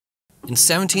In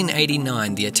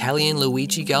 1789, the Italian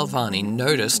Luigi Galvani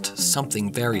noticed something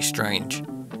very strange.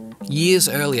 Years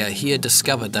earlier, he had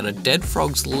discovered that a dead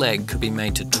frog's leg could be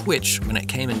made to twitch when it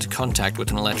came into contact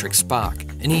with an electric spark,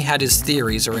 and he had his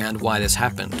theories around why this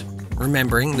happened.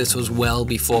 Remembering, this was well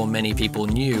before many people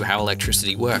knew how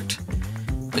electricity worked.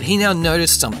 But he now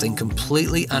noticed something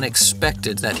completely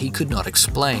unexpected that he could not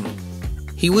explain.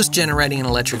 He was generating an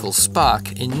electrical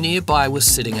spark, and nearby was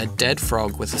sitting a dead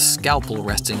frog with a scalpel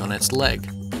resting on its leg.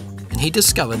 And he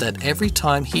discovered that every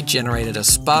time he generated a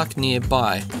spark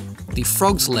nearby, the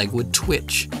frog's leg would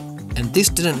twitch, and this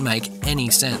didn't make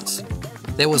any sense.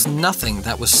 There was nothing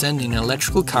that was sending an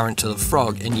electrical current to the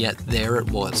frog, and yet there it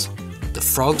was. The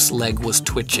frog's leg was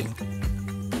twitching.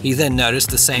 He then noticed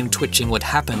the same twitching would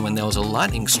happen when there was a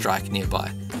lightning strike nearby.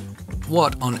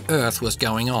 What on earth was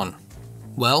going on?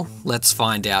 Well, let's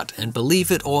find out, and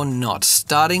believe it or not,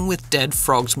 starting with dead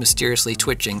frogs mysteriously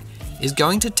twitching is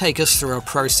going to take us through a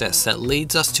process that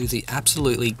leads us to the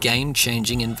absolutely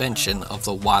game-changing invention of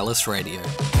the wireless radio.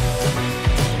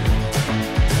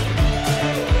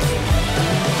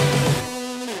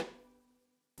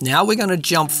 Now we're going to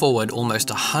jump forward almost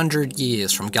 100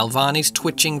 years from Galvani's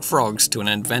twitching frogs to an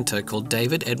inventor called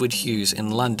David Edward Hughes in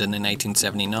London in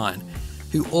 1879,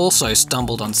 who also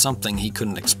stumbled on something he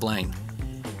couldn't explain.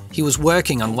 He was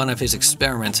working on one of his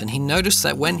experiments and he noticed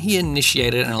that when he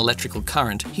initiated an electrical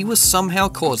current, he was somehow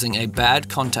causing a bad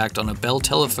contact on a Bell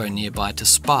telephone nearby to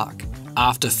spark.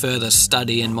 After further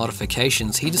study and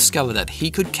modifications, he discovered that he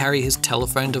could carry his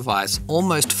telephone device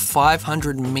almost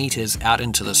 500 meters out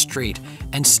into the street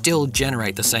and still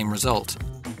generate the same result.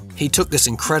 He took this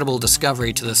incredible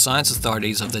discovery to the science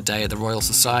authorities of the day at the Royal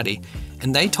Society,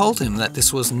 and they told him that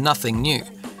this was nothing new.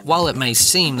 While it may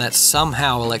seem that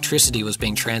somehow electricity was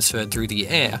being transferred through the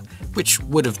air, which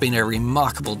would have been a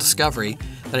remarkable discovery,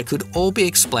 that it could all be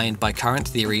explained by current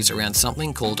theories around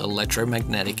something called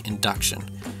electromagnetic induction.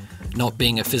 Not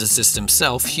being a physicist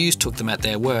himself, Hughes took them at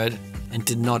their word and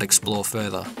did not explore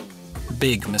further.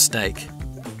 Big mistake.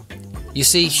 You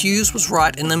see, Hughes was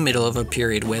right in the middle of a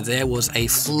period where there was a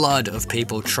flood of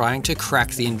people trying to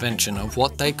crack the invention of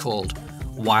what they called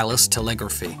wireless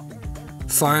telegraphy.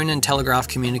 Phone and telegraph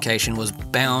communication was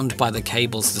bound by the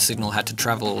cables the signal had to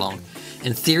travel along,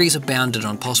 and theories abounded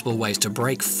on possible ways to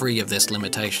break free of this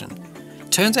limitation.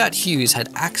 Turns out Hughes had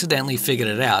accidentally figured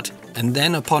it out, and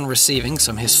then upon receiving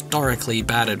some historically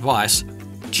bad advice,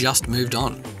 just moved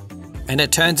on. And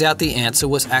it turns out the answer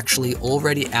was actually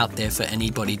already out there for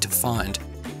anybody to find,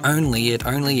 only it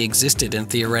only existed in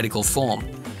theoretical form.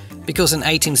 Because in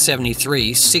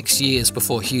 1873, 6 years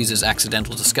before Hughes's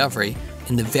accidental discovery,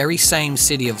 in the very same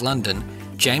city of London,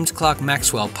 James Clerk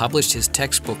Maxwell published his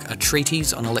textbook A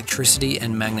Treatise on Electricity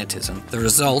and Magnetism, the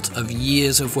result of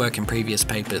years of work in previous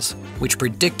papers, which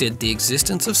predicted the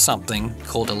existence of something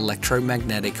called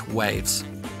electromagnetic waves.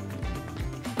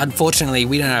 Unfortunately,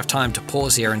 we don't have time to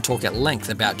pause here and talk at length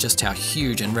about just how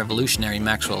huge and revolutionary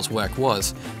Maxwell's work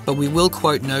was, but we will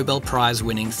quote Nobel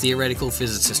Prize-winning theoretical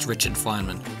physicist Richard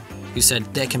Feynman, who said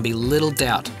there can be little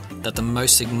doubt that the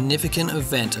most significant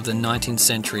event of the 19th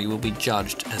century will be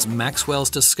judged as Maxwell's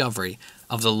discovery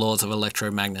of the laws of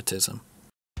electromagnetism.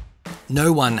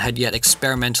 No one had yet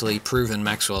experimentally proven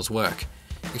Maxwell's work,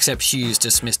 except Hughes'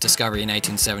 dismissed discovery in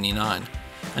 1879,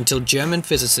 until German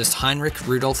physicist Heinrich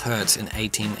Rudolf Hertz in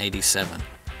 1887.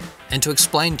 And to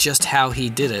explain just how he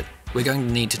did it, we're going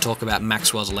to need to talk about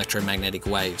Maxwell's electromagnetic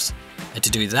waves. And to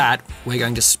do that, we're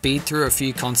going to speed through a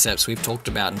few concepts we've talked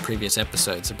about in previous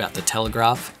episodes about the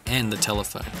telegraph and the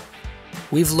telephone.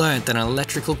 We've learned that an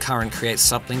electrical current creates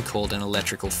something called an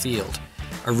electrical field,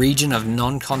 a region of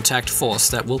non-contact force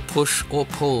that will push or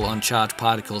pull on charged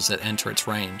particles that enter its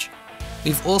range.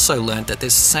 We've also learned that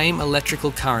this same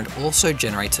electrical current also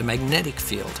generates a magnetic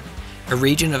field, a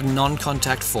region of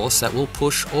non-contact force that will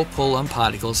push or pull on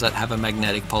particles that have a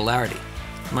magnetic polarity,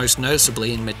 most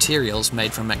noticeably in materials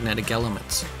made from magnetic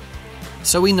elements.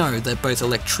 So we know that both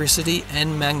electricity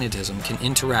and magnetism can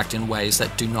interact in ways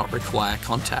that do not require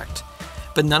contact.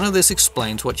 But none of this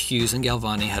explains what Hughes and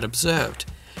Galvani had observed,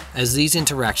 as these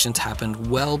interactions happened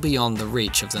well beyond the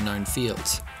reach of the known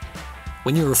fields.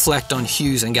 When you reflect on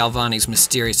Hughes and Galvani's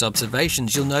mysterious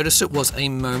observations, you'll notice it was a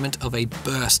moment of a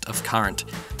burst of current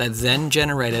that then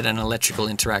generated an electrical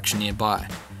interaction nearby.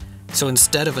 So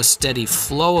instead of a steady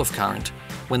flow of current,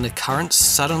 when the current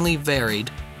suddenly varied,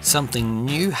 something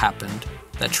new happened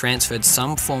that transferred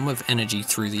some form of energy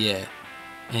through the air.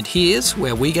 And here's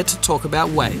where we get to talk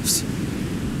about waves.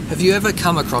 Have you ever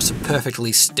come across a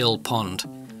perfectly still pond?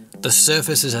 The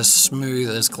surface is as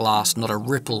smooth as glass, not a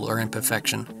ripple or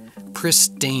imperfection.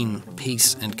 Pristine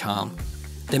peace and calm.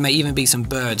 There may even be some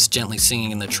birds gently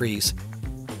singing in the trees.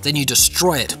 Then you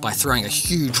destroy it by throwing a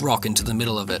huge rock into the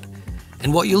middle of it.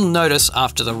 And what you'll notice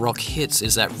after the rock hits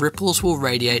is that ripples will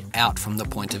radiate out from the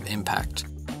point of impact.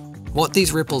 What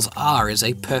these ripples are is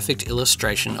a perfect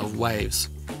illustration of waves.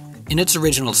 In its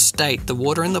original state, the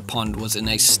water in the pond was in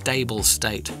a stable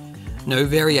state. No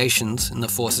variations in the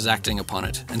forces acting upon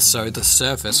it, and so the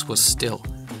surface was still.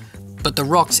 But the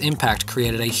rock's impact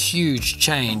created a huge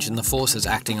change in the forces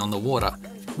acting on the water,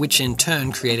 which in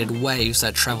turn created waves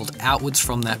that travelled outwards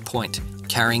from that point,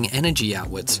 carrying energy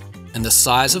outwards, and the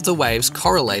size of the waves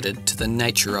correlated to the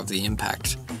nature of the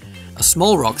impact. A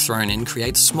small rock thrown in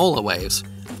creates smaller waves.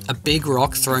 A big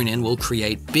rock thrown in will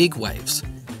create big waves.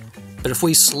 But if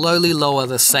we slowly lower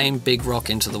the same big rock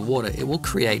into the water, it will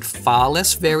create far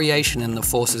less variation in the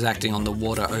forces acting on the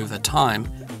water over time,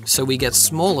 so we get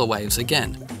smaller waves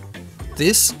again.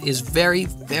 This is very,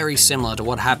 very similar to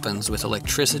what happens with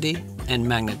electricity and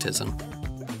magnetism.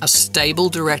 A stable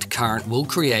direct current will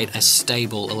create a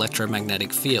stable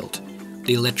electromagnetic field,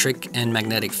 the electric and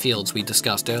magnetic fields we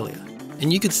discussed earlier.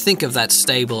 And you could think of that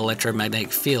stable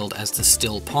electromagnetic field as the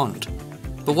still pond.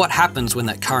 But what happens when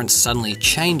that current suddenly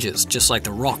changes, just like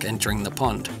the rock entering the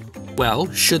pond?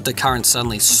 Well, should the current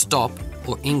suddenly stop,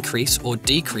 or increase, or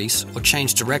decrease, or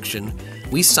change direction,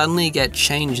 we suddenly get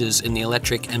changes in the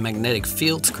electric and magnetic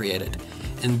fields created.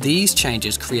 And these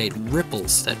changes create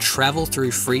ripples that travel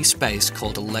through free space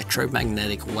called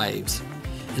electromagnetic waves.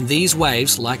 And these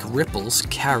waves, like ripples,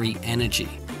 carry energy.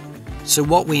 So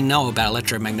what we know about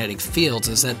electromagnetic fields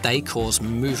is that they cause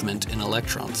movement in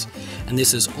electrons, and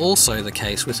this is also the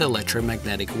case with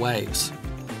electromagnetic waves.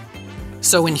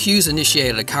 So when Hughes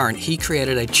initiated a current, he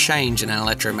created a change in an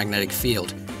electromagnetic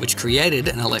field, which created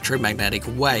an electromagnetic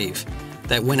wave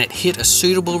that when it hit a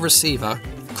suitable receiver,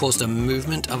 caused a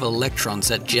movement of electrons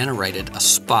that generated a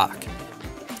spark.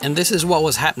 And this is what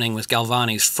was happening with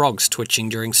Galvani's frogs twitching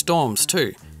during storms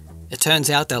too. It turns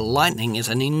out that lightning is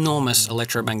an enormous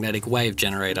electromagnetic wave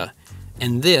generator,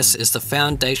 and this is the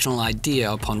foundational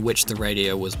idea upon which the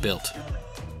radio was built.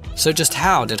 So just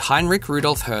how did Heinrich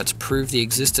Rudolf Hertz prove the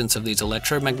existence of these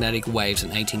electromagnetic waves in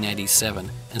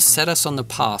 1887 and set us on the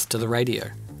path to the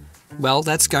radio? Well,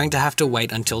 that's going to have to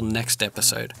wait until next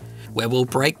episode, where we'll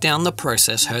break down the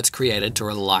process Hertz created to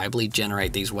reliably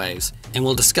generate these waves, and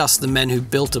we'll discuss the men who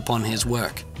built upon his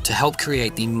work to help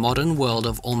create the modern world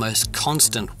of almost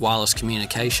constant wireless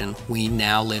communication we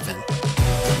now live in.